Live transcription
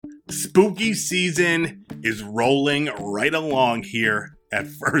Spooky season is rolling right along here at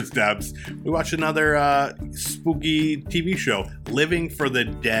First Eps. We watched another spooky TV show, Living for the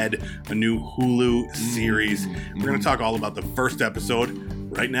Dead, a new Hulu series. We're going to talk all about the first episode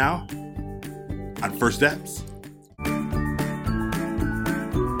right now on First Eps.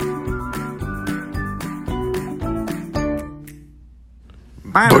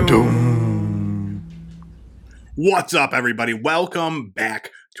 What's up, everybody? Welcome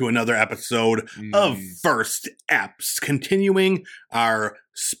back to another episode of First Eps, continuing our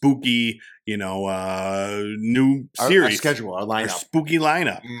spooky, new series. Our schedule, our lineup. Our spooky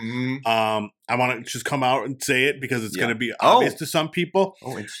lineup. I want to just come out and say it because it's going to be obvious to some people.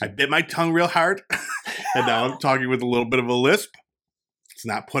 I bit my tongue real hard, and now I'm talking with a little bit of a lisp. It's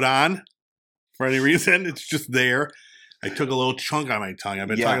not put on for any reason. It's just there. I took a little chunk on my tongue. I've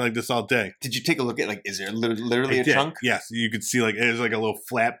been talking like this all day. Did you take a look at, is there literally a chunk? Yes. You could see, there's like a little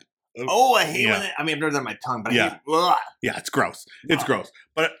flap. Oh, I hate when I've never done my tongue, but I hate Yeah, it's gross. It's gross.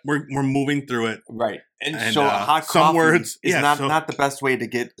 But we're moving through it. Right. And so hot coffee is not the best way to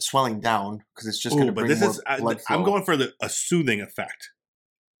get swelling down because it's just going to bring more blood flow. I'm going for a soothing effect.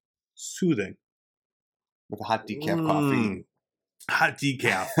 Soothing. With a hot decaf coffee. Hot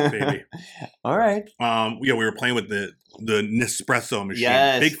decaf, baby. All right. We were playing with the Nespresso machine.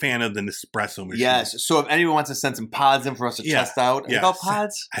 Yes. Big fan of the Nespresso machine. Yes. So if anyone wants to send some pods in for us to test out, are they called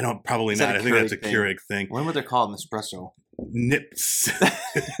pods? I don't, probably not. I think that's a Keurig thing. What were they called? Nespresso. Nips.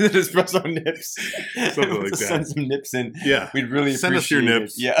 The Nespresso nips. Something like that. Send some nips in. Yeah. We'd really send us your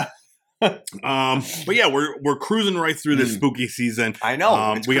nips. It. Yeah. But yeah, we're cruising right through this spooky season. I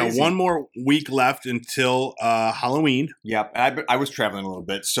know. We got one more week left until Halloween. Yep. I was traveling a little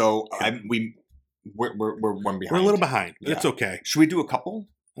bit, so we're one behind. We're a little behind. Yeah. It's okay. Should we do a couple?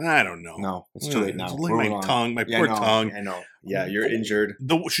 I don't know. No, it's too late now. Look at my tongue, my poor tongue. I know. Yeah, you're injured.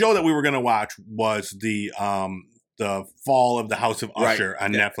 The show that we were going to watch was the Fall of the House of Usher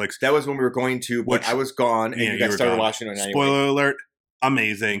on Netflix. That was when we were going to, but I was gone, and you guys started watching it. Spoiler alert!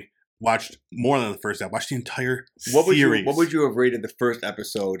 Amazing. Watched more than the first episode. Watched the entire series. What would you have rated the first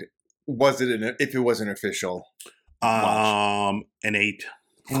episode? Was it if it wasn't official? An 8.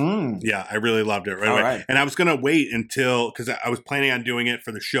 Yeah, I really loved it right away. And I was gonna wait until because I was planning on doing it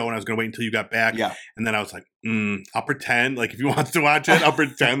for the show, and I was gonna wait until you got back. Yeah. And then I was like, I'll pretend if you want to watch it, I'll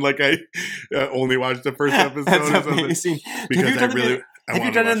pretend like I only watched the first episode. That's amazing. Because have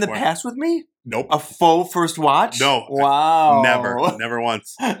you done it in the past with me? Nope. A faux first watch? No. Wow. Never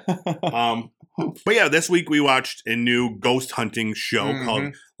once. But yeah, this week we watched a new ghost hunting show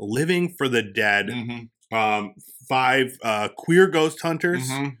called Living for the Dead. 5 queer ghost hunters.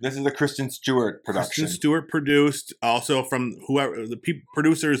 This is a Kristen Stewart production. Kristen Stewart produced, also from whoever the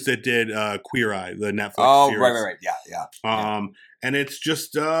producers that did Queer Eye, the Netflix series. Right. Yeah. And it's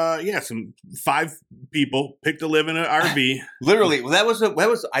just some 5 people picked to live in an RV. Literally, well, that was.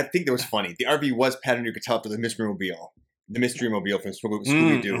 I think that was funny. The RV was patterned. You could tell it was the Mystery Mobile. The Mystery Mobile from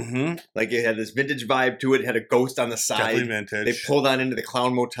Scooby-Doo. It had this vintage vibe to it. It had a ghost on the side. Definitely vintage. They pulled on into the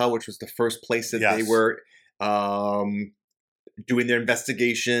Clown Motel, which was the first place that they were doing their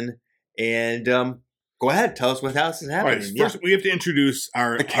investigation. And go ahead, tell us what else is happening. Right, first, we have to introduce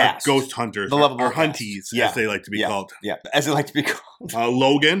our ghost hunters, our hunties, as they like to be called. Yeah, as they like to be called.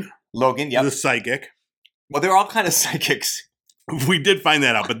 Logan, yep. The psychic. Well, they're all kind of psychics. We did find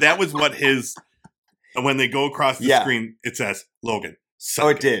that out, but that was what his... When they go across the screen, it says Logan. Psychic. Oh,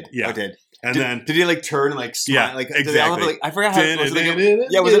 it did. Yeah. Oh, it did. And then did he turn and smile? Yeah, exactly. I forgot how.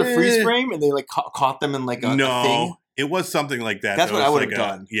 Was it a freeze frame and they caught them in a thing? It was something like that. That's what I would have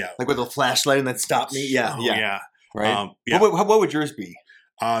done. Yeah, with a flashlight and then stop me. Yeah. Right. What would yours be?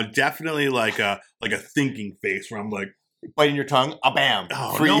 Definitely like a thinking face where I'm like biting your tongue. Bam.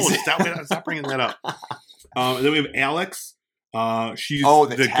 Oh, freeze. No, stop bringing that up. And then we have Alex. She's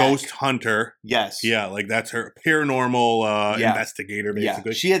the ghost hunter. Yes. Yeah, that's her paranormal investigator,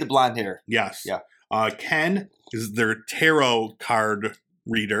 basically. Yeah. She had the blonde hair. Yes. Yeah. Ken is their tarot card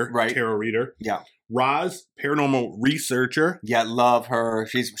reader. Right. Tarot reader. Yeah. Roz, paranormal researcher. Yeah, love her.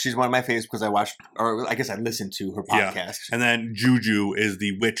 She's one of my favorites because I watched, or I guess I listened to her podcast. Yeah. And then Juju is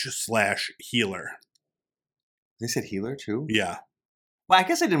the witch/healer. They said healer too? Yeah. Well, I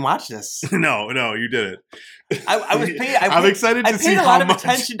guess I didn't watch this. No, you didn't. I was paying. I'm excited to see how much.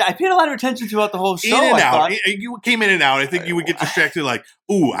 I paid a lot of attention throughout the whole show. In and out. You came in and out. I think you would get distracted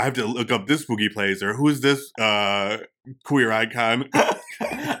ooh, I have to look up this spooky place, or who's this queer icon?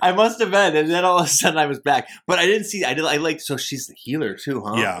 I must have been, and then all of a sudden I was back. But I didn't see. So she's the healer too,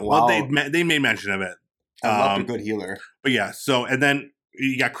 huh? Yeah. Wow. Well, they made mention of it. I love a good healer. But yeah. So and then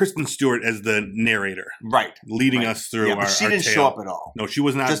you got Kristen Stewart as the narrator, right, leading us through. Yeah, but she didn't show up at all. No, she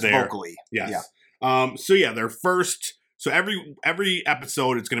was not just there. vocally. Yes. Yeah. So yeah, their first. So every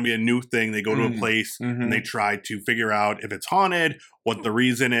episode, it's going to be a new thing. They go to a place and they try to figure out if it's haunted, what the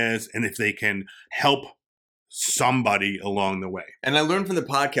reason is, and if they can help somebody along the way. And I learned from the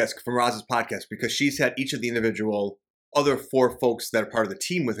podcast, from Roz's podcast, because she's had each of the individual other 4 folks that are part of the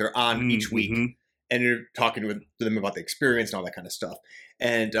team with her on each week. And you're talking to them about the experience and all that kind of stuff.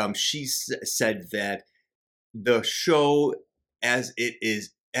 And she said that the show, as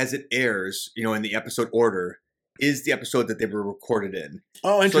it airs, in the episode order, is the episode that they were recorded in.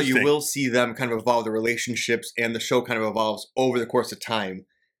 Oh, interesting. So you will see them kind of evolve the relationships, and the show kind of evolves over the course of time,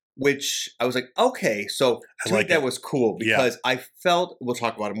 which I was like, okay. So to me, that was cool because I felt, we'll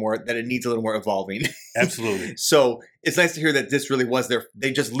talk about it more, that it needs a little more evolving. Absolutely. So it's nice to hear that this really was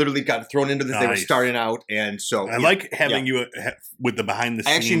they just literally got thrown into this. Nice. They were starting out. And so I like having you with the behind the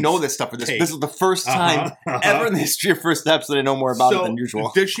scenes. I actually know this stuff for this. This is the first time ever in the history of First Eps that I know more about it than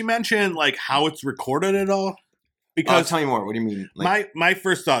usual. Did she mention how it's recorded at all? Because tell me more. What do you mean? My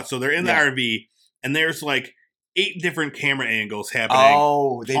first thought. So they're in the RV, and there's 8 different camera angles happening.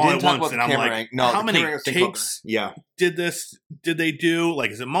 Oh, they didn't talk about the camera angle. No, how many takes? Did they do?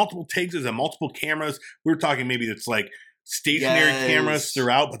 Is it multiple takes? Is it multiple cameras? We were talking maybe it's stationary cameras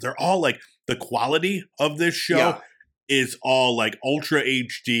throughout, but they're all the quality of this show is all ultra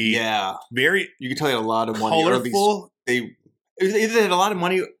HD. Yeah, very. You can tell you had a lot of money. Colorful. Either they had a lot of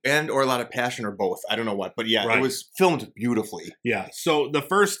money or a lot of passion or both. I don't know what. But it was filmed beautifully. Yeah. So the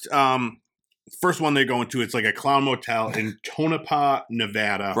first one they go into, it's a clown motel in Tonopah,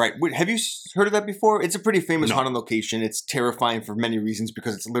 Nevada. Right. Wait, have you heard of that before? It's a pretty famous haunted location. It's terrifying for many reasons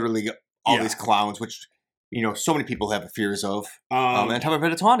because it's literally all these clowns, which so many people have fears of. And top of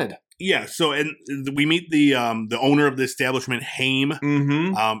it, it's haunted. Yeah, so and we meet the owner of the establishment, Haim,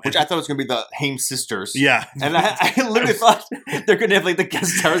 which I thought was going to be the Haim sisters. Yeah, and I literally thought they're going to have the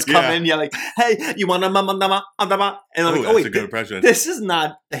guest stars come in, hey, you want a mama, and I'm that's a good impression. This is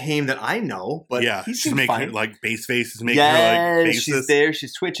not the Haim that I know, but she's making her bass faces, making her faces. She's there,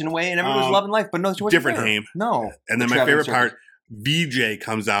 she's twitching away, and everyone's loving life, but no, she wasn't different there. Haim. No, and then my favorite part. VJ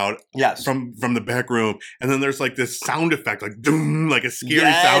comes out from the back room, and then there's this sound effect, doom, a scary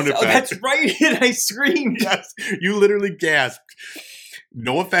sound effect. Oh, that's right. And I screamed. Yes, you literally gasped.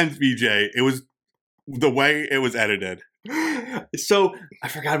 No offense, VJ. It was the way it was edited. So I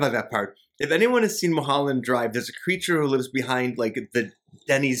forgot about that part. If anyone has seen Mulholland Drive, there's a creature who lives behind the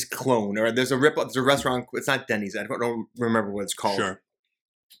Denny's clone, or there's a restaurant. It's not Denny's. I don't remember what it's called. Sure.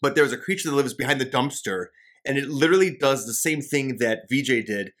 But there's a creature that lives behind the dumpster. And it literally does the same thing that VJ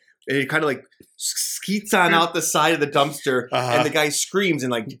did. And it kind of skeets on out the side of the dumpster, and the guy screams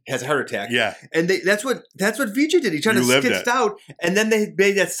and has a heart attack. Yeah, and that's what VJ did. He tried to skitch out, and then they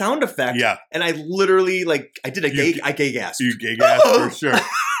made that sound effect. Yeah, and I literally I did a gay gasp. You gay gasp for sure.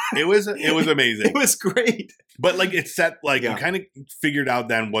 It was amazing. It was great. But it's set you kind of figured out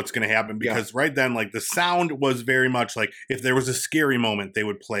then what's going to happen because right then the sound was very much if there was a scary moment they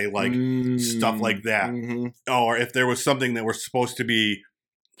would play stuff like that, or if there was something that was supposed to be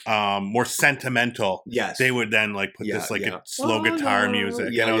more sentimental, they would then put this slow guitar music,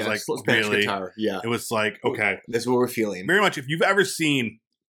 and I was really guitar. It was okay, this is what we're feeling. Very much. If you've ever seen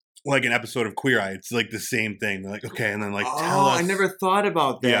an episode of Queer Eye, it's the same thing. They're okay, and then tell us. I never thought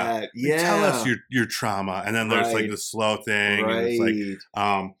about that. Yeah. Tell us your trauma, and then there's the slow thing. Right. And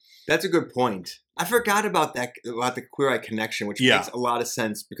it's that's a good point. I forgot about that, about the Queer Eye connection, which makes a lot of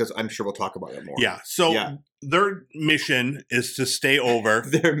sense because I'm sure we'll talk about it more. Yeah. So their mission is to stay over.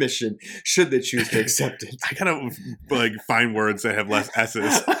 Their mission, should they choose to accept it. I kind of find words that have less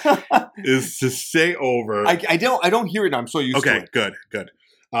S's. Is to stay over. I don't hear it now. I'm so used to it. Okay, good.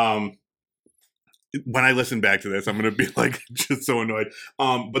 When I listen back to this, I'm going to be just so annoyed.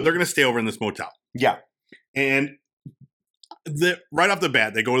 But they're going to stay over in this motel. Yeah. And right off the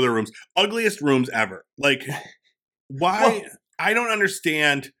bat, they go to their rooms. Ugliest rooms ever. Why? Well, I don't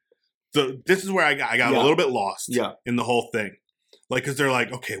understand. This is where I got a little bit lost in the whole thing. Because they're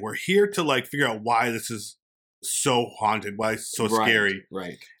okay, we're here to figure out why this is so haunted, why it's so scary.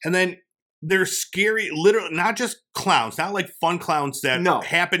 Right. And then they're scary, literally, not just clowns, not fun clowns that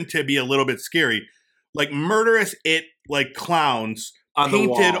happen to be a little bit scary. Murderous clowns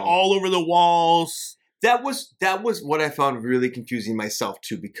painted all over the walls. That was what I found really confusing myself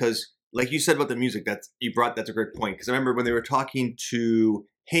too, because you said about the music, that's a great point. Because I remember when they were talking to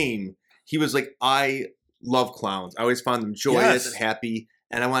Haim, he was I love clowns. I always found them joyous and happy,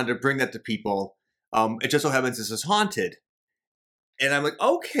 and I wanted to bring that to people. It just so happens this is haunted. And I'm like,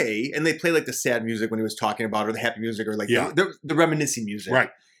 okay. And they play like the sad music when he was talking about, or the happy music, or like the reminiscing music. Right.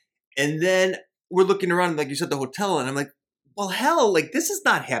 And then we're looking around, like you said, the hotel, and I'm like, well, hell, like this is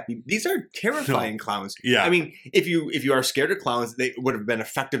not happy. These are terrifying clowns. Yeah. I mean, if you are scared of clowns, they would have been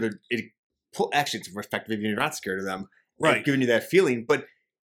effective. Actually, it's effective if you're not scared of them. Right. Giving you that feeling. But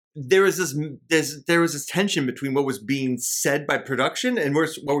there was this tension between what was being said by production and what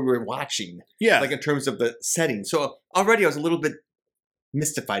we were watching. Yeah. Like in terms of the setting. So already I was a little bit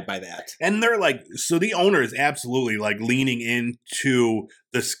mystified by that. And they're like, so the owner is absolutely like leaning into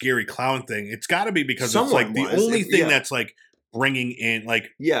the scary clown thing. It's got to be because it's like the only thing that's like bringing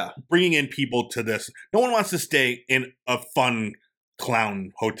in people to this. No one wants to stay in a fun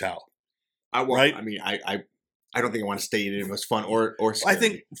clown hotel. Right? I mean, I don't think I want to stay in it. It was fun or scary. I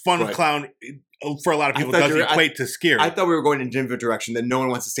think fun clown for a lot of people doesn't equate to scary. I thought we were going in a different direction, that no one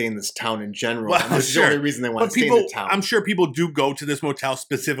wants to stay in this town in general. Well, this is the only reason they want to stay in the town. I'm sure people do go to this motel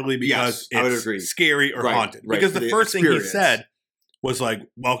specifically because it's scary or haunted. Right, because the first thing he said was like,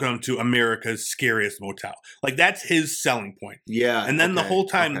 welcome to America's scariest motel. Like, that's his selling point. Yeah. And then the whole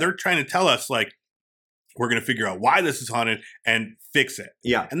time they're trying to tell us, like, we're going to figure out why this is haunted and fix it.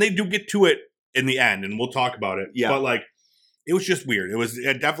 Yeah. And they do get to it in the end, and we'll talk about it. Yeah. But, like, it was just weird. It was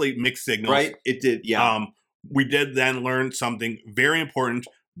definitely mixed signals. Right? It did, yeah. We did then learn something very important.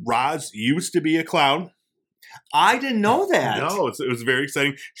 Roz used to be a clown. I didn't know that. No, it was very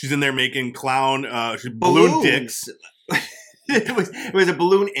exciting. She's in there making clown balloon dicks. It was a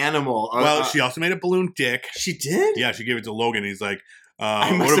balloon animal. Well, she also made a balloon dick. She did? Yeah, she gave it to Logan. He's like,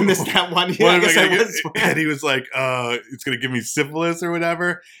 I must have missed that one. Yeah, I guess I was. And he was like, it's going to give me syphilis or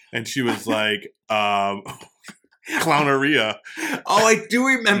whatever. And she was like, clowneria. Oh, I do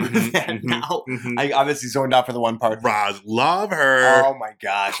remember that now. I obviously zoned out for the one part. Roz, love her. Oh my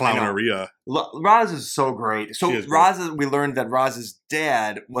gosh. Clowneria. Roz is so great. So we learned that Roz's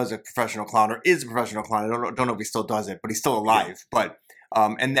dad was a professional clown, or is a professional clown. I don't know if he still does it, but he's still alive. Yeah.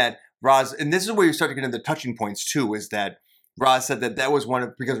 But and that Roz, and this is where you start to get into the touching points too, is that Roz said that was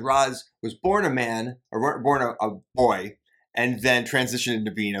because Roz was born a man, or born a boy, and then transitioned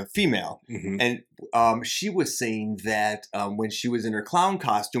into being a female. And she was saying that when she was in her clown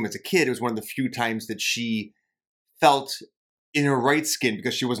costume as a kid, it was one of the few times that she felt in her right skin,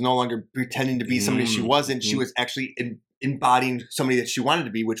 because she was no longer pretending to be somebody she wasn't. She was actually embodying somebody that she wanted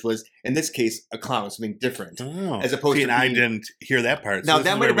to be, which was, in this case, a clown, something different. As opposed to I didn't hear that part. Now,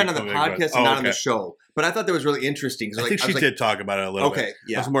 that might have been on the podcast and not on the show. But I thought that was really interesting. I think she did talk about it a little bit. Okay,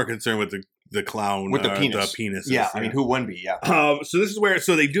 yeah. I was more concerned with the clown. With the penis. The penises. Yeah, I mean, who wouldn't be? Yeah. So this is where,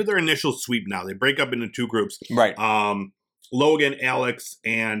 they do their initial sweep now. They break up into two groups. Right. Logan, Alex,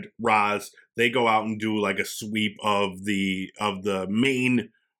 and Roz, they go out and do like a sweep of the main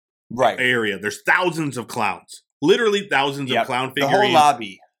area. There's thousands of clowns. Literally thousands of clown figurines. The whole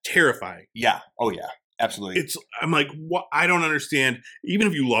lobby. Terrifying. Yeah. Oh, yeah. Absolutely. I'm like, what? I don't understand. Even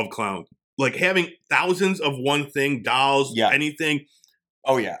if you love clowns, like having thousands of one thing, dolls, anything.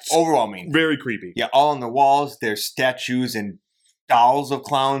 Oh, yeah. Overwhelming. Very creepy. Yeah. All on the walls. There's statues and dolls of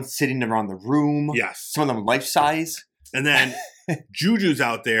clowns sitting around the room. Yes. Some of them life size. And then Juju's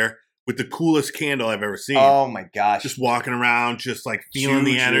out there with the coolest candle I've ever seen. Oh, my gosh. Just walking around, just like feeling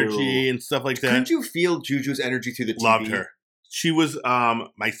the energy and stuff like that. Couldn't you feel Juju's energy through the TV? Loved her. She was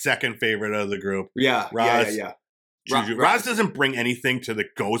my second favorite of the group. Yeah. Roz, yeah. Juju. Roz doesn't bring anything to the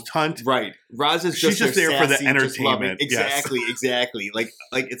ghost hunt. Right. Roz is she's just there sassy, for the entertainment. Exactly, exactly. Like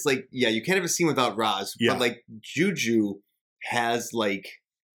it's like, yeah, you can't have a scene without Roz. Yeah. But like Juju has like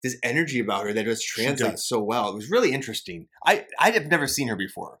this energy about her that just translates so well. It was really interesting. I have never seen her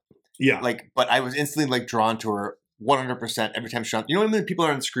before. Yeah. But I was instantly like drawn to her 100% every time she on. You know when people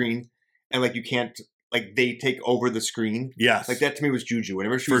are on the screen and like you can't, like they take over the screen? Yes. Like that to me was Juju.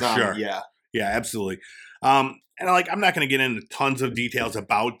 Whenever she was on, sure. Yeah. Yeah, absolutely. And like I'm not going to get into tons of details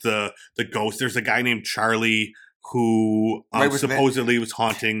about the ghost. There's a guy named Charlie who supposedly was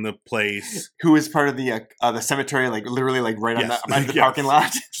haunting the place. Who is part of the cemetery, like literally like right on the parking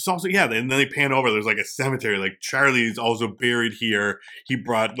lot. Just also, and then they pan over. There's like a cemetery. Like Charlie's also buried here. He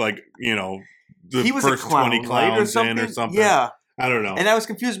brought like, the first 20 clowns in or something. Yeah. I don't know. And I was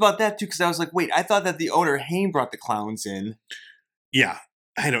confused about that too, because I was like, wait, I thought that the owner Hain brought the clowns in. Yeah.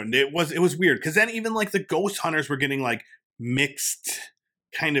 It was weird. Because then even like the ghost hunters were getting like mixed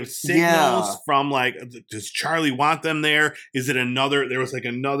kind of signals from like, does Charlie want them there? Is it there was like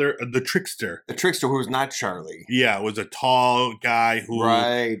the trickster. The trickster who was not Charlie. Yeah, it was a tall guy who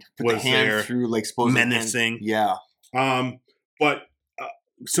put was the hand there through like supposed menacing. Yeah. But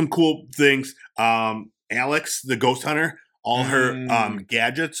some cool things. Alex, the ghost hunter, All her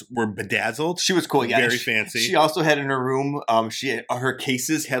gadgets were bedazzled. She was cool, yeah. Very fancy. She also had in her room, her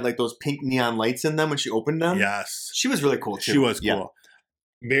cases had like those pink neon lights in them when she opened them. Yes. She was really cool too. She was cool.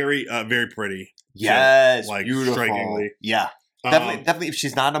 Very, very pretty. Yes, like beautiful. Strikingly. Yeah. Definitely, if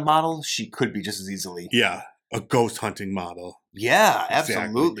she's not a model, she could be just as easily. Yeah. A ghost hunting model. Yeah,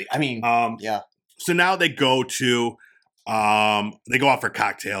 absolutely. I mean, yeah. So now they go to they go out for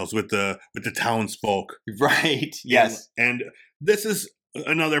cocktails with the townsfolk. Right. Yes. And this is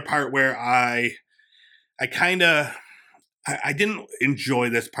another part where I didn't enjoy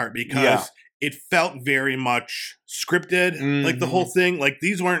this part because it felt very much scripted. Mm-hmm. Like the whole thing, like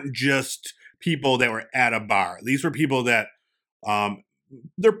these weren't just people that were at a bar. These were people that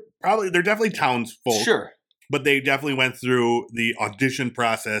they're definitely townsfolk. Sure. But they definitely went through the audition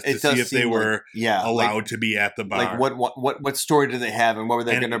process to see if they were allowed to be at the bar. Like what story do they have and what were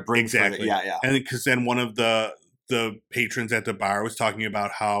they going to bring? Exactly. Yeah. And because then one of the patrons at the bar was talking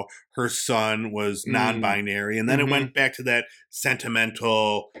about how her son was non-binary, and then it went back to that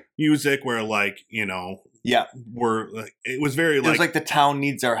sentimental music where, like, you know, it was very like, it was like the town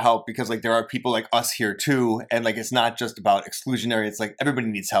needs our help because like there are people like us here too, and like it's not just about exclusionary. It's like everybody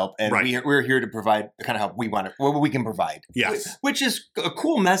needs help, and we're here to provide the kind of help we want, what we can provide. Yes, which is a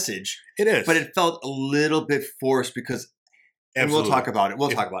cool message. It is, but it felt a little bit forced because, and we'll talk about it.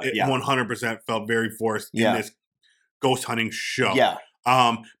 It 100% felt very forced in this ghost hunting show. Yeah.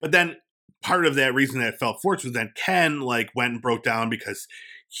 But then part of that reason that it felt forced was then Ken like went and broke down because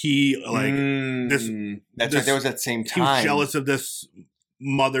he like there was that same time he was jealous of this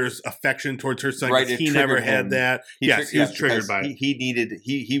mother's affection towards her son. Right, he never had that. He was triggered by it.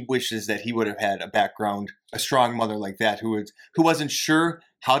 He wishes that he would have had a strong mother like that who wasn't sure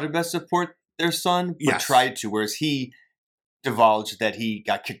how to best support their son, but tried to, whereas he divulged that he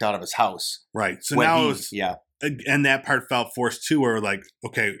got kicked out of his house. Right. So now and that part felt forced too, where like,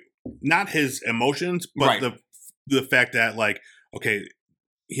 okay, not his emotions, but the fact that like, okay,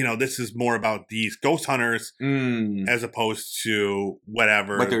 you know, this is more about these ghost hunters as opposed to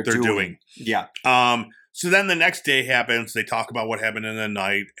whatever they're doing. Yeah. So then the next day happens. They talk about what happened in the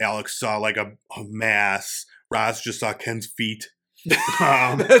night. Alex saw like a mass. Roz just saw Ken's feet.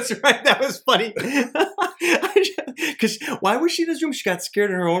 That's right. That was funny. Because why was she in his room? She got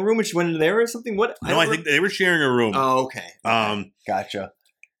scared in her own room and she went in there or something. What? I think they were sharing a room. Oh, okay. Gotcha.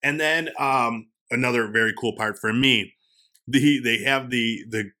 And then another very cool part for me, they have the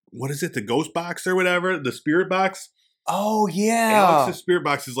what is it? The ghost box or whatever, the spirit box. Oh yeah. Alex's spirit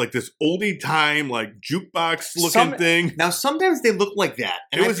box is like this oldie time like jukebox looking thing. Now sometimes they look like that,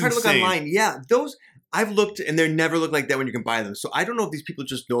 and I try to look online. Yeah, those. I've looked, and they never look like that when you can buy them. So I don't know if these people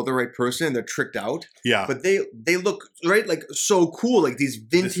just know the right person and they're tricked out. Yeah. But they look, right, like so cool, like these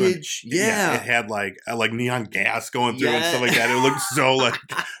vintage. Yeah. It had like neon gas going through and stuff like that. It looked so like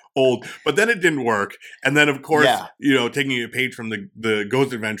old. But then it didn't work. And then, of course, you know, taking a page from the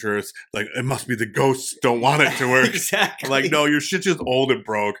Ghost Adventurers, like, it must be the ghosts don't want it to work. Exactly. Like, no, your shit's just old and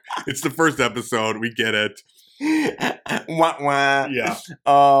broke. It's the first episode. We get it. Wah, wah. Yeah.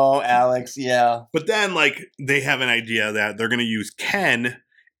 Oh, Alex, yeah. But then, like, they have an idea that they're going to use Ken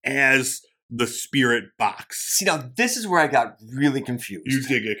as the spirit box. See, now, this is where I got really confused. You did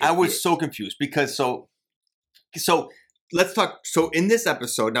get confused. I was so confused because so let's talk. So in this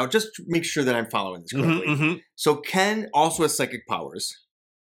episode, now just make sure that I'm following this correctly. So Ken also has psychic powers.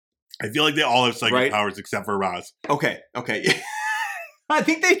 I feel like they all have psychic powers except for Roz. Okay. I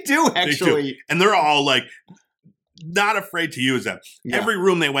think they do, actually. They do. And they're all like, not afraid to use them. Yeah. Every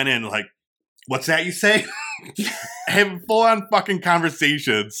room they went in, like, what's that you say? Have full-on fucking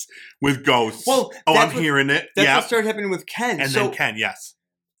conversations with ghosts. Well, I'm hearing it. That's what started happening with Ken. And then Ken, yes.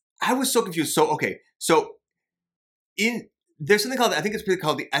 I was so confused. So, okay. So, there's something called, I think it's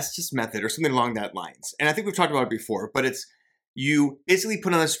called the Estes method or something along that lines. And I think we've talked about it before, but it's, you basically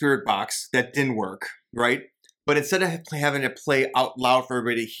put on a spirit box that didn't work, right? But instead of having it play out loud for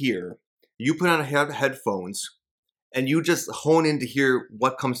everybody to hear, you put on headphones and you just hone in to hear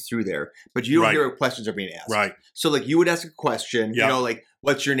what comes through there. But you don't hear what questions are being asked. Right. So like you would ask a question, you know, like,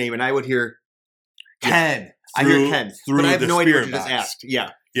 what's your name? And I would hear Ken. I hear Ken. But I have no idea what you just asked.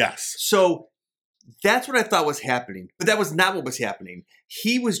 Yeah. Yes. So that's what I thought was happening. But that was not what was happening.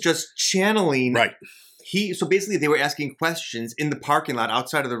 He was just channeling. Right. So basically they were asking questions in the parking lot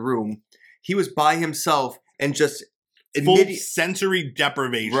outside of the room. He was by himself and just full sensory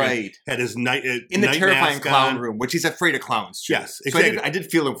deprivation at his night in the terrifying clown room, which he's afraid of clowns too. Yes, exactly. So I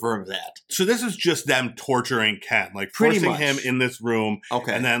did feel for him that. So this is just them torturing Ken, like forcing him in this room.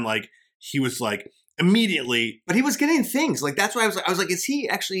 Okay, and then like he was like immediately, but he was getting things like that's why I was like, is he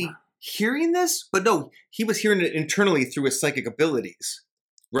actually hearing this? But no, he was hearing it internally through his psychic abilities,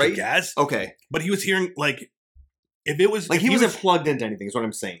 right? Yes. Okay. But he was hearing, like, if it was... Like, he wasn't plugged into anything, is what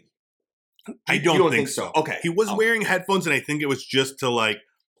I'm saying. I You don't think so. Okay. He was wearing headphones, and I think it was just to, like,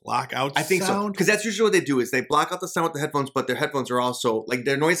 block out I think so. sound. Because that's usually what they do, is they block out the sound with the headphones, but their headphones are also, like,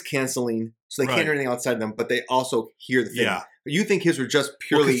 they're noise canceling, so they can't hear anything outside them, but they also hear the thing. Yeah. But you think his were just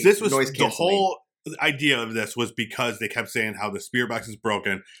purely this was noise canceling. The whole idea of this was because they kept saying how the spirit box is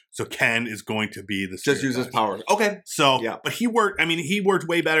broken, so Ken is going to be the spirit just use box. his power. Okay. So, yeah. But he worked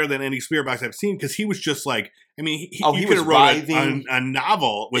way better than any spirit box I've seen, because he was just like, I mean, he he could have wrote writhing. a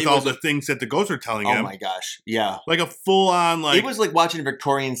novel with all the things that the ghosts were telling him. Oh my gosh. Yeah. Like a full on, like. It was like watching a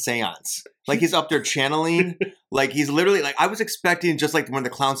Victorian seance. Like he's up there channeling. Like he's literally, like, I was expecting just like when the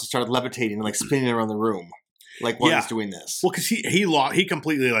clowns started levitating and like spinning around the room. Like while he's doing this. Well, because he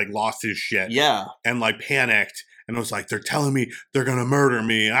completely like lost his shit. Yeah. And like panicked. And was like, they're telling me they're going to murder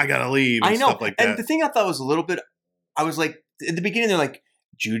me. I got to leave. And I know. Stuff like that. And the thing I thought was a little bit, I was like, at the beginning, they're like,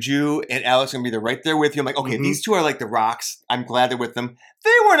 Juju and Alex are going to be there right there with you. I'm like, okay, these two are like the rocks. I'm glad they're with them. They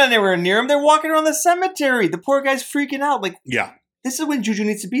weren't anywhere near him. They're walking around the cemetery. The poor guy's freaking out. Like, this is when Juju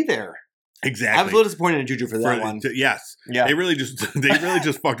needs to be there. Exactly. I was a little disappointed in Juju for that one. Yes. Yeah. They really just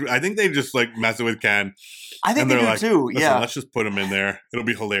fucked. I think they just like messing with Ken. I think they do like, too. Yeah. Let's just put him in there. It'll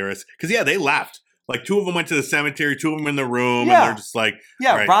be hilarious. Because they left. Like 2 of them went to the cemetery, 2 of them in the room, and they're just like,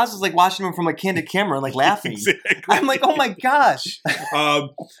 right. Roz is like watching them from a candid camera and like laughing. Exactly. I'm like, oh my gosh.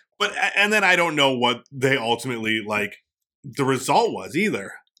 But then I don't know what they ultimately like the result was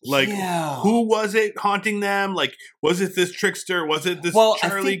either. Like, who was it haunting them? Like, was it this trickster? Was it this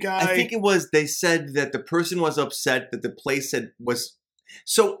Charlie guy? I think it was, they said that the person was upset that the place was.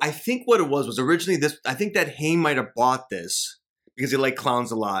 So I think what it was originally this, I think that Haim might have bought this because he liked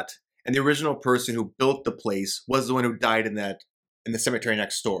clowns a lot. And the original person who built the place was the one who died in the cemetery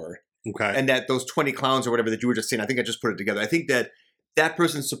next door. Okay. And that those 20 clowns or whatever that you were just saying, I think I just put it together. I think that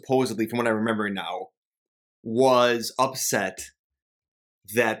person supposedly, from what I remember now, was upset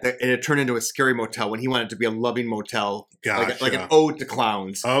that it had turned into a scary motel when he wanted it to be a loving motel, like an ode to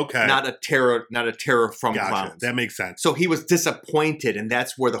clowns. Okay. Not a terror from clowns. That makes sense. So he was disappointed, and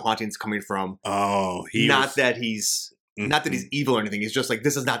that's where the haunting's coming from. Oh, not that he's evil or anything. He's just like,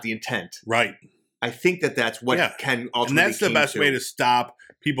 this is not the intent. Right. I think that's what Ken ultimately And that's the best way to stop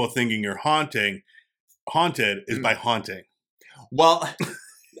people thinking you're haunted is by haunting. Well,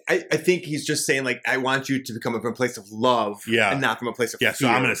 I think he's just saying, like, I want you to become from a place of love and not from a place of fear. So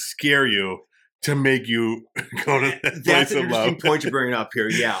I'm going to scare you to make you go to that place of love. That's an interesting point you're bringing up here.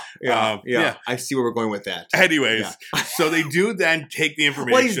 Yeah. I see where we're going with that. Anyways, so they do then take the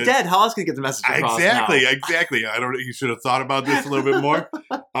information. Well, he's dead. How else can he get the message across Exactly. I don't know. You should have thought about this a little bit more.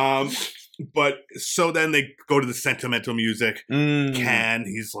 But so then they go to the sentimental music. Ken,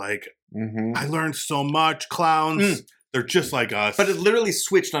 he's like, I learned so much. Clowns. They're just like us. But it literally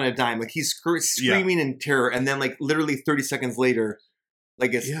switched on a dime. Like he's screaming in terror. And then like literally 30 seconds later,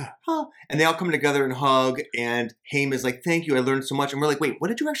 like it's, and they all come together and hug. And Haim is like, thank you. I learned so much. And we're like, wait, what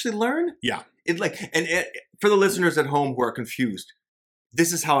did you actually learn? Yeah. For the listeners at home who are confused,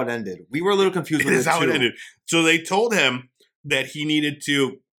 this is how it ended. We were a little confused with it. This is how it ended. So they told him that he needed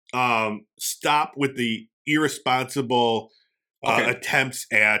to stop with the irresponsible attempts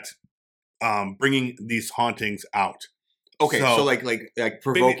at bringing these hauntings out. Okay, so like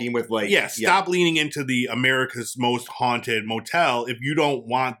provoking with like... stop leaning into the America's Most Haunted Motel if you don't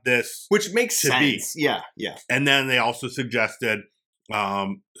want this which makes sense. Be. Yeah. And then they also suggested,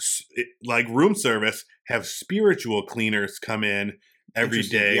 like room service, have spiritual cleaners come in every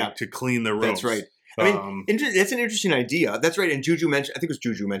day to clean the rooms. That's right. I mean, it's an interesting idea. That's right. And Juju mentioned, I think it was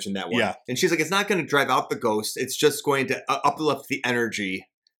Juju mentioned that one. Yeah. And she's like, it's not going to drive out the ghost. It's just going to uplift the energy.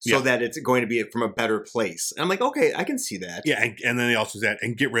 So that it's going to be from a better place. And I'm like, okay, I can see that. Yeah, and then they also said,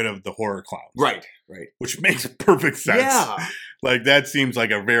 and get rid of the horror clowns. Right. Which makes perfect sense. Yeah. Like, that seems like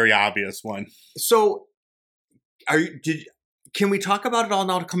a very obvious one. So, can we talk about it all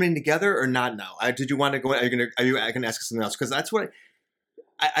now coming together or not now? Did you want to go, are you going to ask something else? Because that's what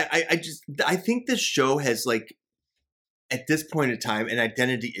I think this show has, like, at this point in time, an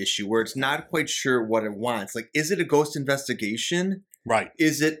identity issue where it's not quite sure what it wants. Like, is it a ghost investigation? Right.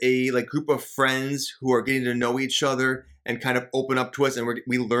 Is it a group of friends who are getting to know each other and kind of open up to us and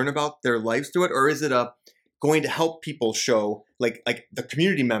we learn about their lives through it? Or is it going to help people show like the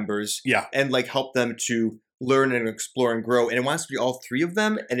community members and like help them to learn and explore and grow? And it wants to be all three of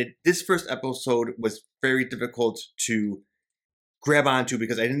them. And this first episode was very difficult to grab onto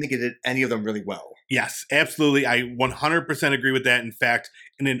because I didn't think it did any of them really well. Yes, absolutely. I 100% agree with that. In fact,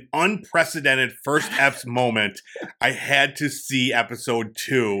 in an unprecedented First Eps moment, I had to see episode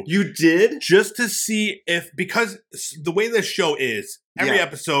 2. You did? Just to see because the way this show is, every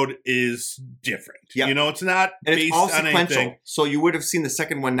episode is different. Yep. You know, it's not and based it's all on sequential. anything. So you would have seen the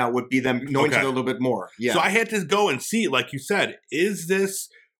second one now would be them knowing each other a little bit more. Yeah. So I had to go and see, like you said,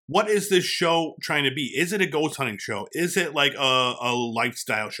 what is this show trying to be? Is it a ghost hunting show? Is it like a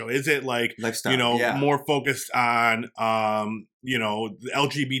lifestyle show? Is it like, more focused on, the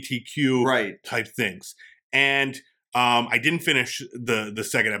LGBTQ type things? And I didn't finish the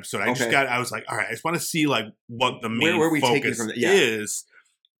second episode. I was like, all right, I just want to see like what the main focus is.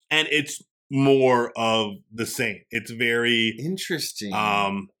 And it's more of the same. It's very interesting.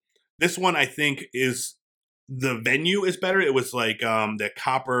 This one I think is the venue is better. It was like the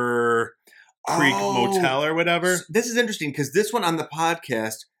Copper Creek Motel or whatever. This is interesting because this one on the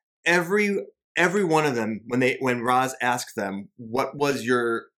podcast, every one of them when Roz asked them what was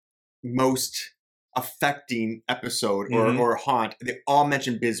your most affecting episode or haunt, they all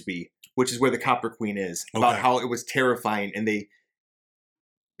mentioned Bisbee, which is where the Copper Queen is, about how it was terrifying and they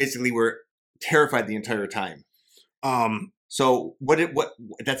basically were terrified the entire time. So what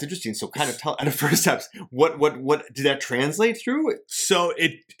that's interesting. So kind of tell at the First Eps, what did that translate through? So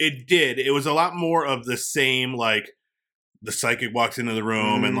it did. It was a lot more of the same, like the psychic walks into the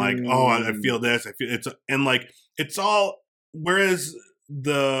room and like, oh, I feel this. I feel it's all. Whereas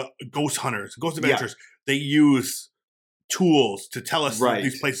the ghost hunters, ghost adventurers, they use tools to tell us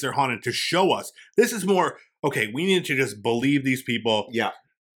these places are haunted, to show us. This is more, okay, we need to just believe these people. Yeah.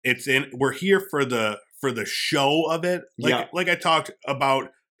 We're here for the show of it. Like I talked about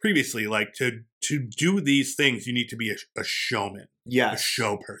previously, like to do these things, you need to be a showman. Yeah. A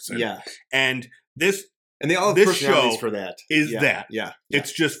show person. Yeah. And this they all have this personalities show for that. Is that. Yeah.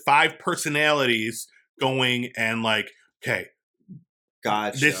 It's just 5 personalities going and like, okay,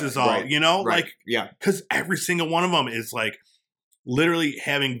 gotcha. This is all, like, because every single one of them is like literally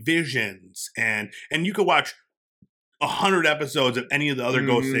having visions and you could watch 100 episodes of any of the other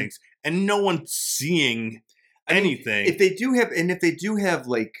ghost things and no one's seeing anything. If they do have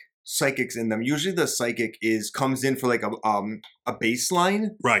like psychics in them, usually the psychic comes in for like a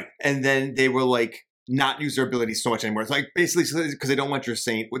baseline. Right. And then they will like not use their abilities so much anymore. It's like basically because they don't want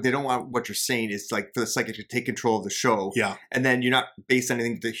what you're saying is like for the psychic to take control of the show. Yeah. And then you're not based on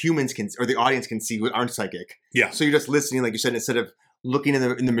anything the humans can or the audience can see who aren't psychic. Yeah. So you're just listening, like you said, instead of looking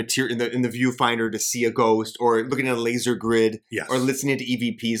in the material in the viewfinder to see a ghost, or looking at a laser grid, or listening to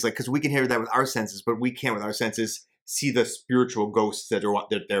EVPs, like because we can hear that with our senses, but we can't with our senses see the spiritual ghosts that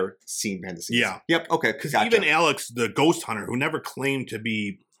they're seeing behind the scenes. Yeah. Yep. Okay. Because even Alex, the ghost hunter, who never claimed to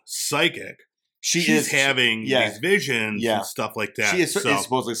be psychic, she's having these visions and stuff like that. She is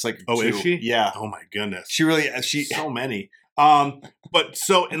supposedly psychic. Oh, too. is she? Yeah. Oh my goodness. She so many. But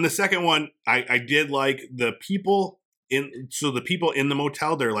so in the second one, I did like the people in the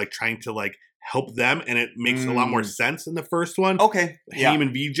motel, they're like trying to like help them, and it makes a lot more sense in the first one. Okay. Haim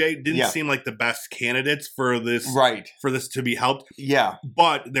and VJ didn't seem like the best candidates for this for this to be helped. Yeah.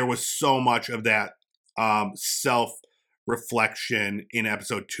 But there was so much of that self reflection in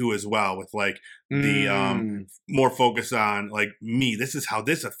episode 2 as well, with like the more focus on like me. This is how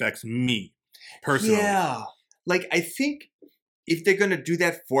this affects me personally. Yeah. Like I think if they're going to do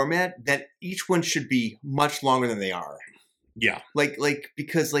that format, that each one should be much longer than they are. Yeah. Like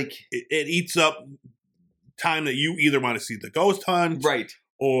because like it eats up time that you either want to see the ghost hunt, right,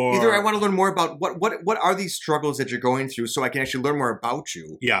 or either I want to learn more about what are these struggles that you're going through, so I can actually learn more about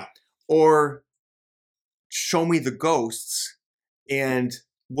you. Yeah. Or show me the ghosts, and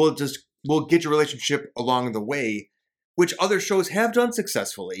we'll get your relationship along the way, which other shows have done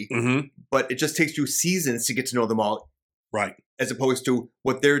successfully. Mm-hmm. But it just takes you seasons to get to know them all. Right. As opposed to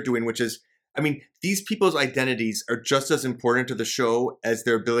what they're doing, which is, I mean, these people's identities are just as important to the show as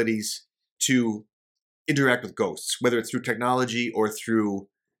their abilities to interact with ghosts, whether it's through technology or through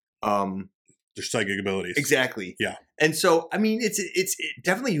their psychic abilities. Exactly. Yeah. And so, I mean, it's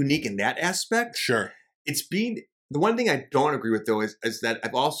definitely unique in that aspect. Sure. The one thing I don't agree with, though, is that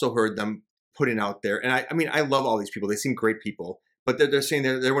I've also heard them putting out there, and I mean, I love all these people. They seem great people, but they're saying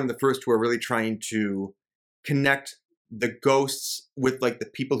they're one of the first who are really trying to connect the ghosts with like the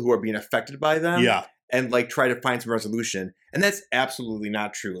people who are being affected by them. Yeah. And like try to find some resolution. And that's absolutely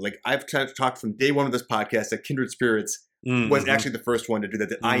not true. Like I've talked from day one of this podcast that Kindred Spirits was actually the first one to do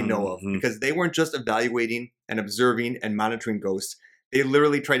that I know of, because they weren't just evaluating and observing and monitoring ghosts. They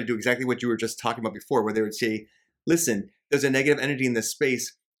literally tried to do exactly what you were just talking about before, where they would say, listen, there's a negative entity in this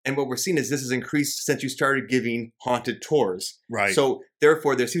space. And what we're seeing is this has increased since you started giving haunted tours. Right. So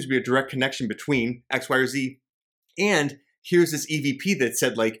therefore, there seems to be a direct connection between X, Y, or Z. And here's this EVP that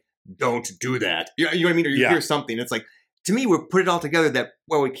said, like, don't do that. You know what I mean? Or you hear something. It's like, to me, we're put it all together that,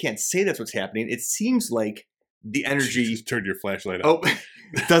 well, we can't say that's what's happening. It seems like the energy. You just turned your flashlight on. Oh,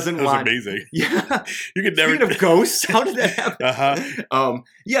 doesn't that was want. amazing. Yeah. You could never. Speaking of ghosts, how did that happen? Uh-huh.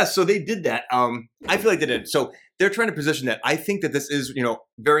 Yeah, so they did that. I feel like they did. So they're trying to position that. I think that this is,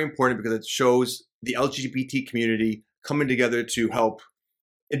 very important because it shows the LGBT community coming together to help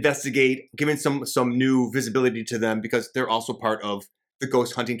investigate, giving some new visibility to them because they're also part of the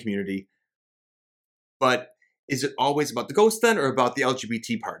ghost hunting community. But is it always about the ghost then or about the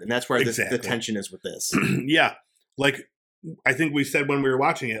LGBT part? And that's where the tension is with this. Yeah. Like, I think we said when we were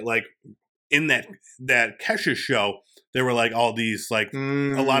watching it, like, in that Kesha show, there were, like, all these, like,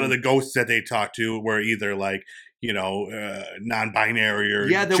 a lot of the ghosts that they talked to were either, like, non-binary or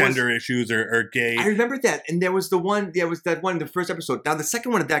gender issues or gay. I remember that. And there was the one in the first episode. Now, the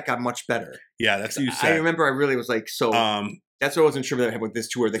second one of that got much better. Yeah, that's what you said. I remember I really was like, so that's what I wasn't sure what happened with this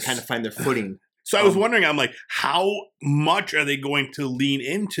too, where they kind of find their footing. So I was wondering, I'm like, how much are they going to lean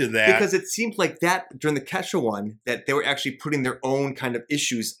into that? Because it seemed like that during the Kesha one, that they were actually putting their own kind of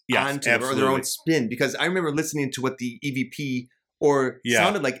issues onto it, or their own spin. Because I remember listening to what the EVP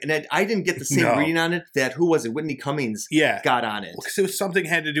sounded like, and I didn't get the same reading on it that, who was it? Whitney Cummings got on it. Because it was something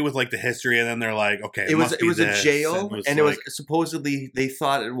had to do with like the history, and then they're like, okay, it was a jail, and it was supposedly, they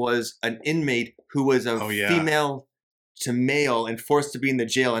thought it was an inmate who was a female to male and forced to be in the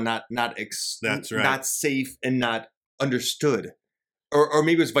jail and not safe and not understood, or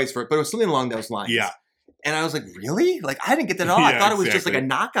maybe it was vice versa, but it was something along those lines. Yeah, and I was like, really? Like, I didn't get that at all. I thought it was just like a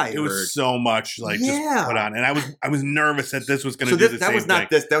knock I heard. It was so much just put on, and I was nervous that this was going to do the same thing. That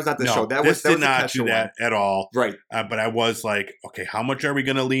was not the show. This did not do that at all. Right. But I was like, okay, how much are we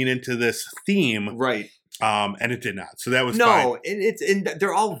going to lean into this theme? Right. And it did not. So that was fine. And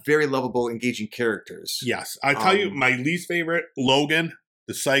they're all very lovable, engaging characters. Yes. I'll tell you my least favorite, Logan,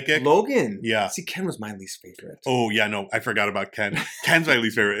 the psychic. Logan? Yeah. See, Ken was my least favorite. Oh, yeah, no, I forgot about Ken. Ken's my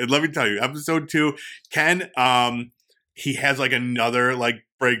least favorite. And let me tell you, episode 2, Ken, he has like another like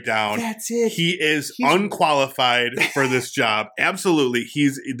breakdown. That's it. He's unqualified for this job. Absolutely.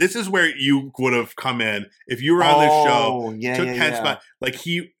 This is where you would have come in if you were on this show. Took Ken's spot. Like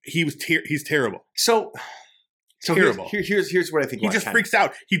he's terrible. So terrible. Here's what I think. He just freaks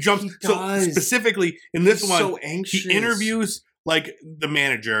out. He jumps. So specifically in this one, so anxious. He interviews like the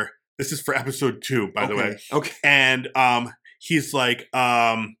manager. This is for episode 2, by the way. Okay. And he's like,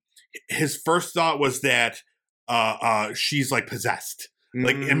 his first thought was that she's like possessed.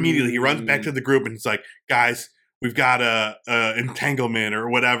 Like immediately he runs back to the group and it's like, guys, we've got a entanglement or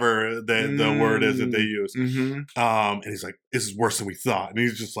whatever the word is that they use. And he's like, this is worse than we thought. And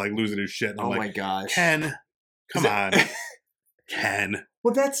he's just like losing his shit. And I'm like, my gosh. Ken, come on. Ken.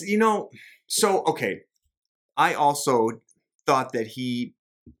 Well, that's, so, okay. I also thought that he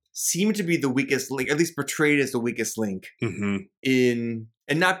seemed to be the weakest link, at least portrayed as the weakest link and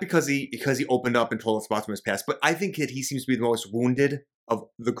not because he opened up and told us about from his past, but I think that he seems to be the most wounded of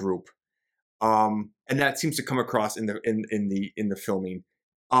the group. And that seems to come across in the filming.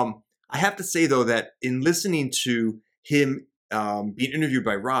 I have to say though that in listening to him being interviewed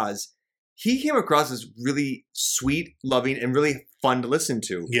by Roz, he came across as really sweet, loving, and really fun to listen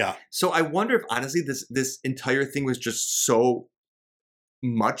to. Yeah. So I wonder if honestly this entire thing was just so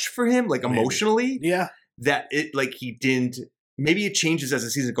much for him, like emotionally. Yeah. That it like he didn't. Maybe it changes as the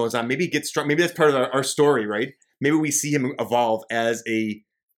season goes on. Maybe it gets strong. Maybe that's part of our story, right? Maybe we see him evolve as a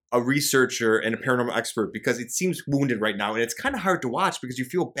researcher and a paranormal expert because it seems wounded right now. And it's kind of hard to watch because you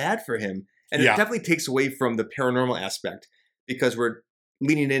feel bad for him. And it definitely takes away from the paranormal aspect because we're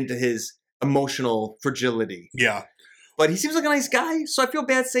leaning into his emotional fragility. Yeah. But he seems like a nice guy, so I feel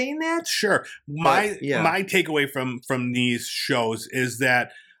bad saying that. Sure. My takeaway from these shows is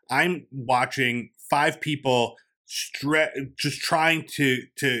that I'm watching 5 people just trying to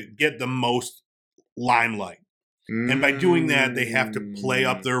get the most limelight. And by doing that, they have to play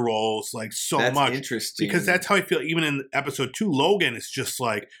up their roles like that's much. Interesting. Because that's how I feel. Even in episode 2, Logan is just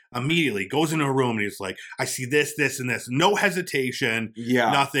like immediately goes into a room and he's like, I see this, this, and this. No hesitation.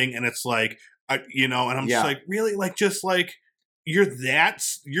 Yeah. Nothing. And it's like, and I'm just like, really? Like, just like, you're that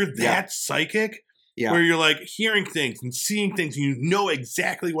psychic? Yeah. Where you're like hearing things and seeing things and you know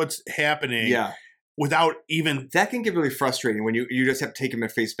exactly what's happening. Yeah. Without even... That can get really frustrating when you just have to take him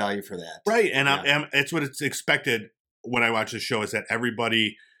at face value for that. Right. And it's what it's expected when I watch the show is that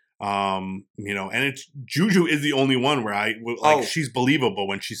everybody, and it's Juju is the only one where she's believable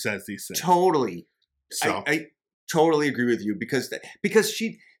when she says these things. Totally. So I totally agree with you because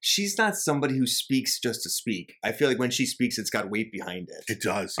she's not somebody who speaks just to speak. I feel like when she speaks, it's got weight behind it. It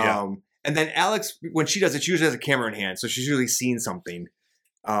does, yeah. And then Alex, when she does it, she usually has a camera in hand, so she's usually seen something.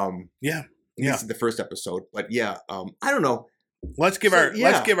 Yeah. This is the first episode, but yeah, I don't know. Let's give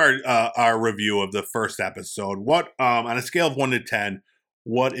our review of the first episode. What on a scale of 1 to 10,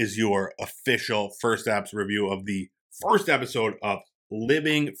 what is your official First Eps review of the first episode of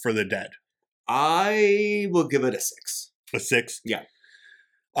Living for the Dead? I will give it a 6. A 6? Yeah.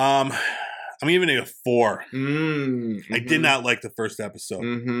 I'm giving it a 4. Mm-hmm. I did not like the first episode.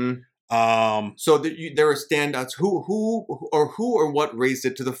 Mm-hmm. So there were standouts. Who or what raised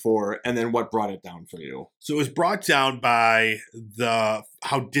it to the 4, and then what brought it down for you? So it was brought down by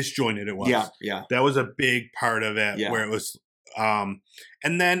how disjointed it was. Yeah. That was a big part of it, where it was.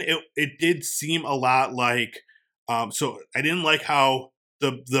 And then it did seem a lot like. So I didn't like how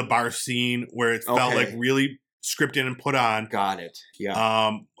the bar scene where it felt like really scripted and put on. Got it.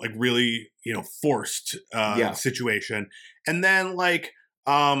 Yeah. Like really, forced situation, and then like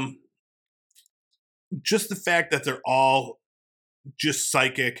just the fact that they're all just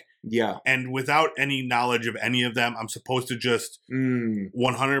psychic. Yeah. And without any knowledge of any of them, I'm supposed to just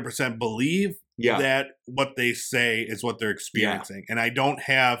 100% believe that what they say is what they're experiencing. Yeah. And I don't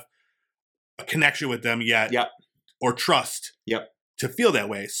have a connection with them yet or trust to feel that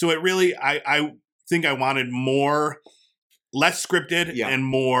way. So it really, I think I wanted less scripted and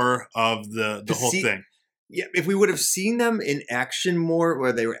more of the whole thing. Yeah, if we would have seen them in action more,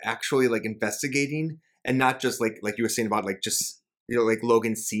 where they were actually like investigating and not just like you were saying about like just like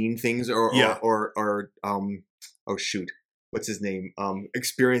Logan seeing things or oh shoot, what's his name?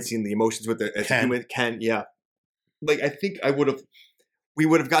 Experiencing the emotions with Ken. Yeah, like I think we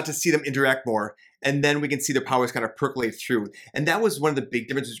would have got to see them interact more, and then we can see their powers kind of percolate through. And that was one of the big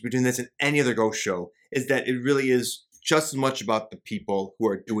differences between this and any other ghost show, is that it really is just as much about the people who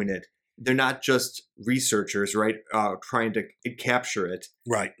are doing it. They're not just researchers, right? Trying to capture it.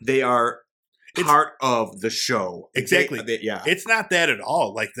 Right. They are part of the show. Exactly. It's not that at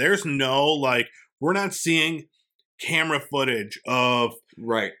all. Like, there's no, like, we're not seeing camera footage of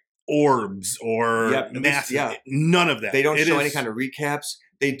orbs or masses. None of that. They don't show any kind of recaps.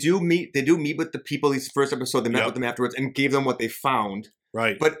 They do meet with the people. These first episode, they met with them afterwards and gave them what they found.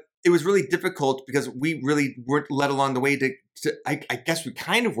 Right. But it was really difficult because we really weren't led along the way to I guess we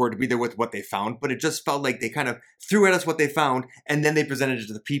kind of were to be there with what they found, but it just felt like they kind of threw at us what they found and then they presented it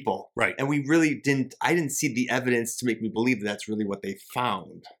to the people. Right. And we really I didn't see the evidence to make me believe that that's really what they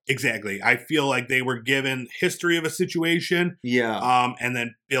found. Exactly. I feel like they were given history of a situation. Yeah. And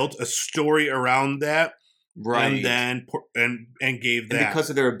then built a story around that. Right. And then and gave that. And because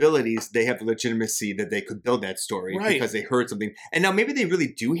of their abilities, they have the legitimacy that they could build that story because they heard something. And now maybe they really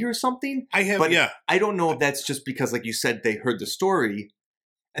do hear something. I don't know if that's just because, like you said, they heard the story.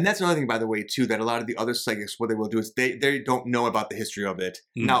 And that's another thing, by the way, too, that a lot of the other psychics, what they will do is they don't know about the history of it.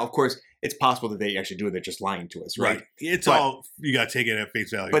 Now, of course, it's possible that they actually do it. They're just lying to us, right? It's all, you got to take it at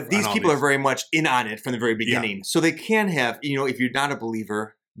face value. But these people are very much in on it from the very beginning. Yeah. So they can have, if you're not a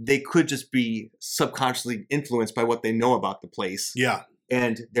believer, they could just be subconsciously influenced by what they know about the place. Yeah.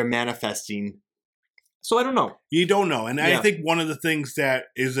 And they're manifesting. So I don't know. You don't know. And I think one of the things that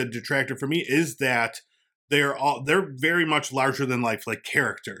is a detractor for me is that they're very much larger than life, like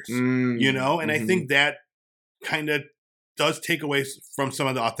characters, and I think that kind of does take away from some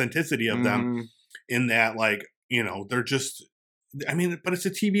of the authenticity of them in that, like, they're just, but it's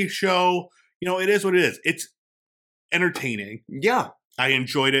a TV show, it is what it is. It's entertaining. Yeah. I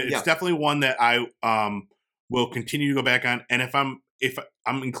enjoyed it. It's definitely one that I will continue to go back on. And if I'm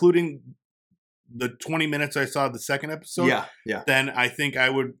including the 20 minutes I saw the second episode, then I think I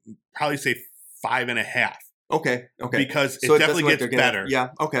would probably say 5.5. Okay. Because it definitely gets better.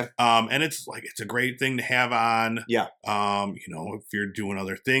 Okay. And it's a great thing to have on. Yeah. If you're doing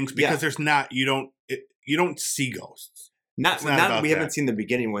other things, because there's not, you don't see ghosts. Not we haven't seen the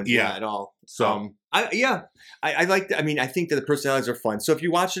beginning ones at all. So I like. I think that the personalities are fun. So if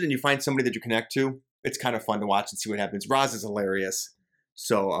you watch it and you find somebody that you connect to, it's kind of fun to watch and see what happens. Roz is hilarious.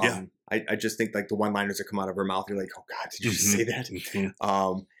 So I just think like the one-liners that come out of her mouth, you're like, oh God, did you just say that? And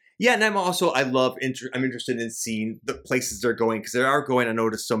I'm interested in seeing the places they're going, because they are going, I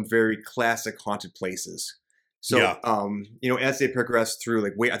noticed, some very classic haunted places. So as they progress through,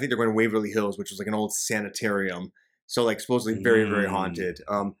 like I think they're going to Waverly Hills, which was like an old sanitarium. So like supposedly very, very haunted.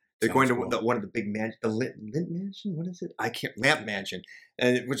 They're going to one of the big the Lint Mansion. What is it? Lamp Mansion,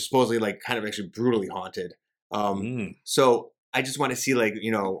 and which is supposedly like kind of actually brutally haunted. So I just want to see like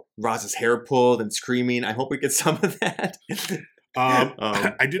Roz's hair pulled and screaming. I hope we get some of that.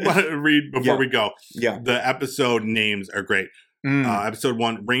 I did want to read before we go. Yeah, the episode names are great. Episode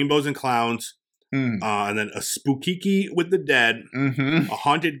 1, Rainbows and Clowns. And then a Spookiki with the Dead, a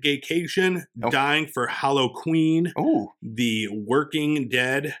Haunted Gaycation, Dying for Halloween, The Working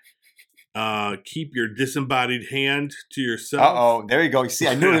Dead, Keep Your Disembodied Hand to Yourself. There you go. You see,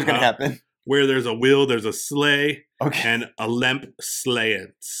 I knew it was going to happen. Where There's a Will, There's a Sleigh, and a Lemp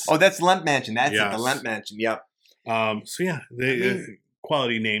Slayance. Oh, that's Lemp Mansion. That's it, the Lemp Mansion. Yep. So yeah,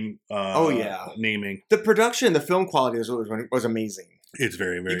 quality name. Naming. The production, the film quality was amazing. It's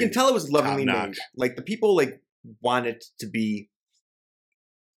very, very. You can tell it was lovingly made. top-notch. Like the people want it to be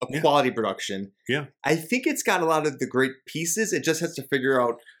a quality production. Yeah. I think it's got a lot of the great pieces. It just has to figure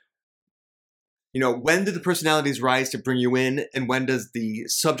out, when do the personalities rise to bring you in, and when does the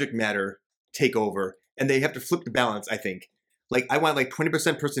subject matter take over? And they have to flip the balance, I think. Like I want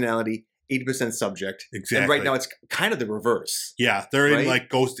 20% personality, 80% subject. Exactly. And right now it's kind of the reverse. Yeah, they're in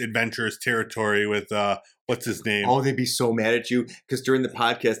Ghost Adventures territory with what's his name? Oh, they'd be so mad at you because during the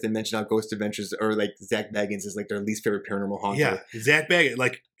podcast they mentioned how Ghost Adventures or Zach Baggins is their least favorite paranormal haunter. Yeah, Zach Baggins,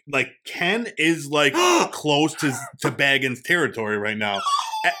 like Ken is close to Baggins territory right now.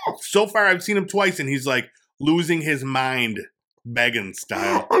 So far, I've seen him twice, and he's losing his mind, Baggins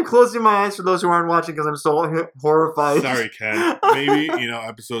style. I'm closing my eyes for those who aren't watching because I'm so horrified. Sorry, Ken. Maybe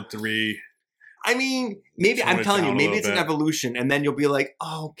episode 3. I mean, maybe I'm telling you, maybe it's an evolution, and then you'll be like,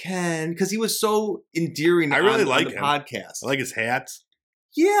 "Oh, Ken," because he was so endearing. I really like the him. podcast. I like his hats.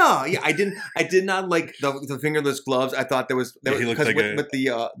 Yeah. I did not like the fingerless gloves. I thought he looked like with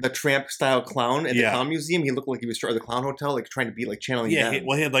the tramp style clown at the clown museum, he looked like he was at the clown hotel, trying to be channeling. Yeah, down.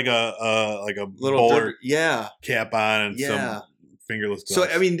 he had a little bowler cap on and some fingerless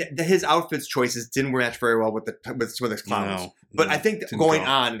gloves. So I mean, his outfits choices didn't match very well with his clowns. But I think going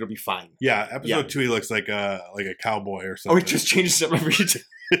on, it'll be fine. Yeah, episode 2, he looks like a cowboy or something. Oh, he just changes it every time.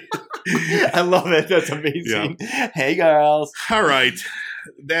 I love it. That's amazing. Yeah. Hey, girls. All right.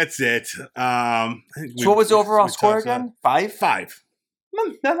 That's it. So what was the overall score again? 5? 5.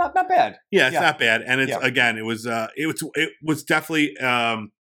 Not bad. Yeah, it's not bad. And it's again, it was definitely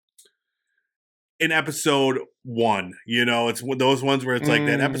in episode 1. It's those ones where it's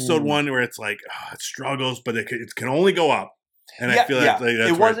that episode 1 where it's it struggles, but it can only go up. And I feel like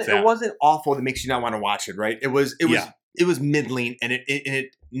that's it wasn't awful that makes you not want to watch it, right? It was middling, and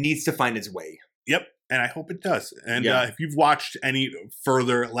it needs to find its way. Yep. And I hope it does. And if you've watched any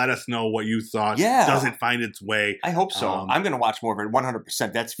further, let us know what you thought. Yeah. Does it find its way? I hope so. I'm going to watch more of it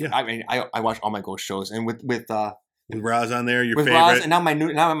 100%. That's I mean, I watch all my ghost shows, and with Roz on there, your favorite. Roz, and now my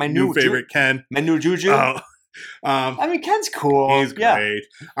new favorite, Ken. My new Juju. I mean, Ken's cool. He's great.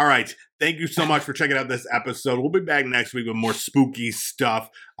 All right. Thank you so much for checking out this episode. We'll be back next week with more spooky stuff.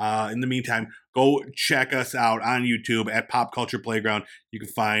 In the meantime, go check us out on YouTube at Pop Culture Playground. You can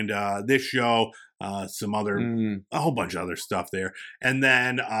find this show, some other, a whole bunch of other stuff there. And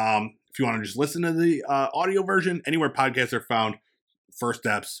then if you want to just listen to the audio version, anywhere podcasts are found, First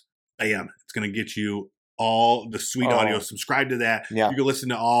Eps AM. It's going to get you all the sweet audio. Subscribe to that. Yeah. You can listen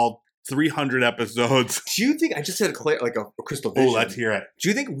to all 300 episodes. Do you think, I just had a crystal vision. Oh, let's hear it. Do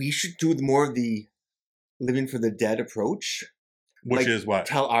you think we should do more of the Living for the Dead approach? Which is what?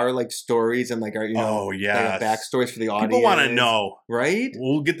 Tell our stories and our backstories for the audience. People want to know, right?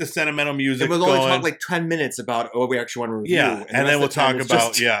 We'll get the sentimental music. And we'll only talk 10 minutes about what we actually want to review. Yeah, and then we'll talk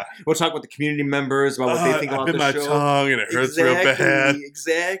about we'll talk with the community members about what they think about the show. I bit my tongue and it hurts real bad.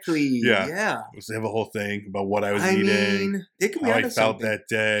 Exactly. Yeah. We'll have a whole thing about what I was eating. They can be how onto I felt something. that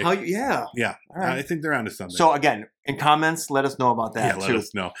day. Yeah. All right. I think they're onto something. So again, in comments, let us know about that too. Let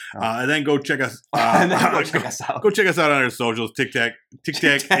us know. And then go check us. Go check us out. Go check us out on our socials. TikTok,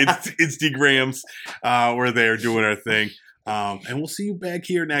 Instagrams. We're there doing our thing. And we'll see you back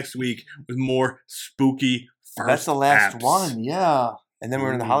here next week with more spooky First That's the last Eps. one, yeah. And then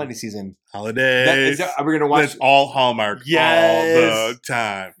we're in the holiday season. Holidays. Are we going to watch? That's all Hallmark all the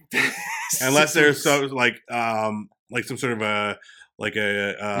time. Unless there's some some sort of a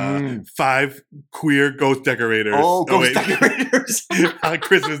 5 queer ghost decorators. Decorators.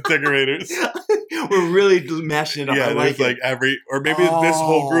 Christmas decorators. We're really mashing it up. Yeah, I like there's this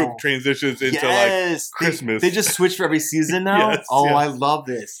whole group transitions into Christmas. They just switch for every season now? Yes, I love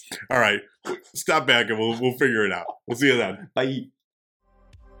this. All right. Stop back and we'll figure it out. We'll see you then. Bye.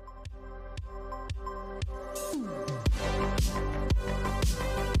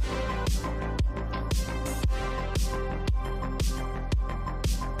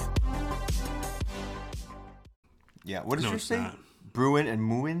 Yeah, what did you say? Not. Brewing and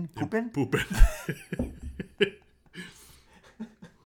mooing? Pooping? Pooping.